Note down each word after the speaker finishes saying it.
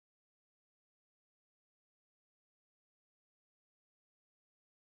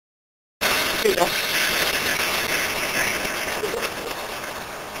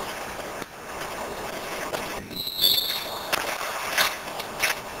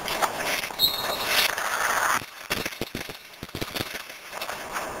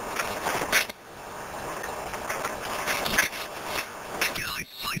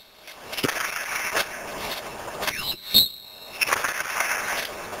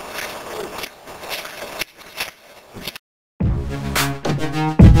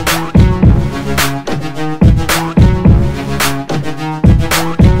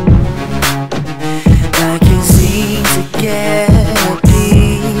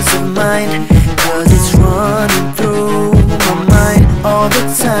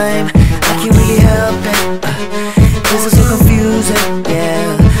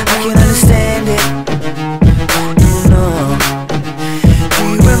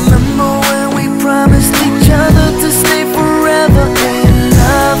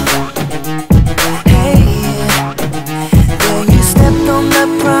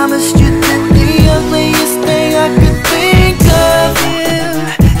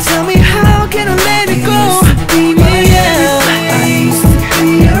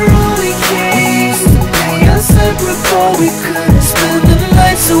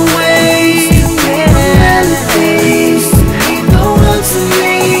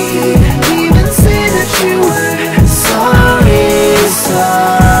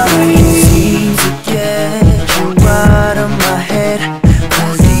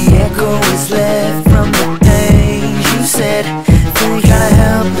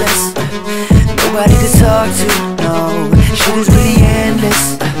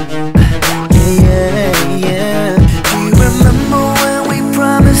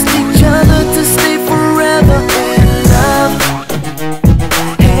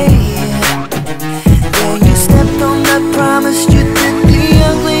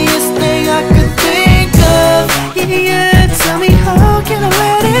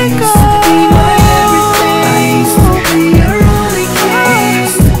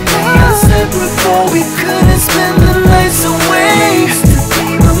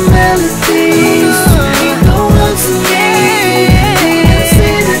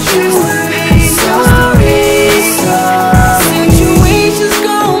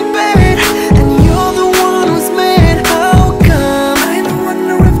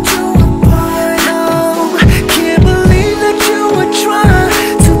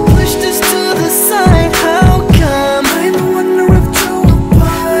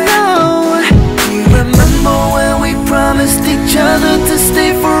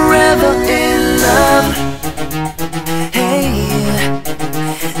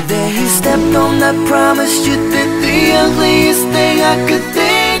I promised you that the ugliest thing I could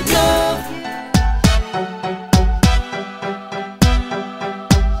think of.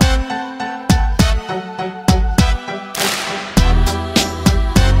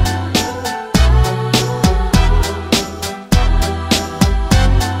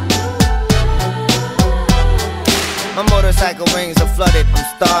 My motorcycle rings are flooded, I'm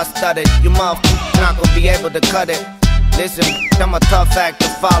star-studded. You motherfuckers not gonna be able to cut it. Listen, I'm a tough act to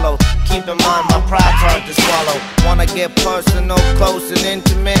follow. Keep in mind my pride's hard to swallow. Wanna get personal, close and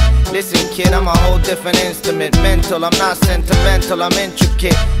intimate? Listen kid, I'm a whole different instrument. Mental, I'm not sentimental, I'm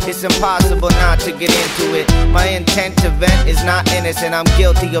intricate. It's impossible not to get into it. My intent to vent is not innocent. I'm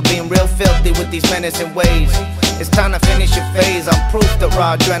guilty of being real filthy with these menacing ways. It's time to finish your phase. I'm proof that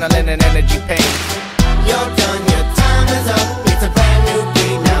raw adrenaline and energy pays. You're done, your time is up. It's a brand new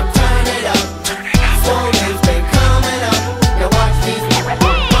beat, now turn it up. Slow days been coming up. Now watch these people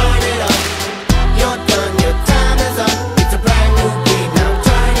burn it up. You're done, your time is up. It's a brand new beat, now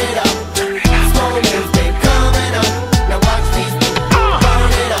turn it up. Slow days been coming up. Now watch these people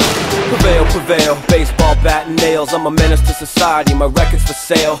burn it up. Prevail, prevail, baseball bat and nails. I'm a menace to society, my record's for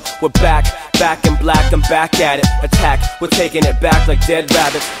sale. We're back in black, I'm back at it. Attack, we're taking it back like dead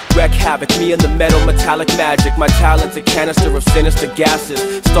rabbits. Wreck havoc, me and the metal, metallic magic. My talent's a canister of sinister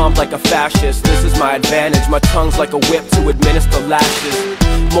gases. Stomped like a fascist, this is my advantage. My tongue's like a whip to administer lashes.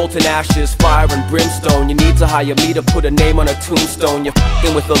 Molten ashes, fire and brimstone. You need to hire me to put a name on a tombstone. You're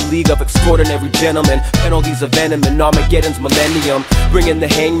f***ing with a league of extraordinary gentlemen. Penalties of venom and Armageddon's millennium. Bring in the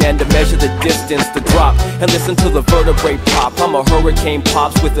hangman to measure the distance, the drop, and listen to the vertebrae pop. I'm a hurricane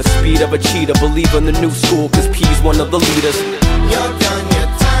pops with the speed of a cheetah. Believe in the new school, cause P's one of the leaders. You're done, your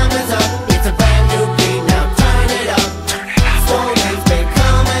time is up. It's a brand new beat, now turn it up. Slow days been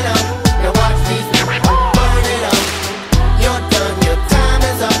coming up. Now watch these people burn it up. You're done, your time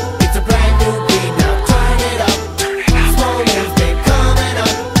is up. It's a brand new beat, now turn it up. Slow days been coming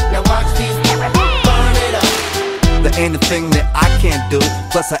up. Now watch these people burn it up. The There ain't a thing that I can't do.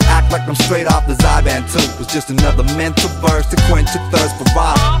 Plus I act like I'm straight off the Zyban too. It's just another mental verse to quench your thirst for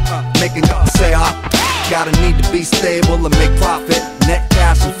rhyme. Making up to say gotta need to be stable and make profit. Net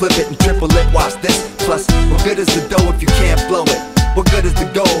cash and flip it and triple it, watch this. Plus, what good is the dough if you can't blow it? What good is the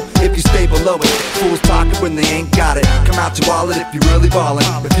goal if you stay below it? Fools talking when they ain't got it. Come out your wallet if you really ballin'.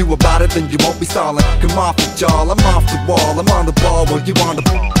 If you about it then you won't be stallin'. Come off it y'all, I'm off the wall. I'm on the ball while you on the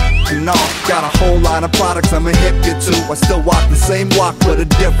and all. Got a whole line of products I'ma hip you to. I still walk the same walk but a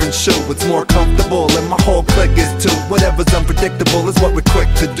different shoe. It's more comfortable and my whole clique is too. Whatever's unpredictable is what we're quick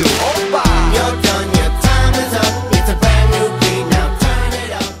to do. You're done, your time is up.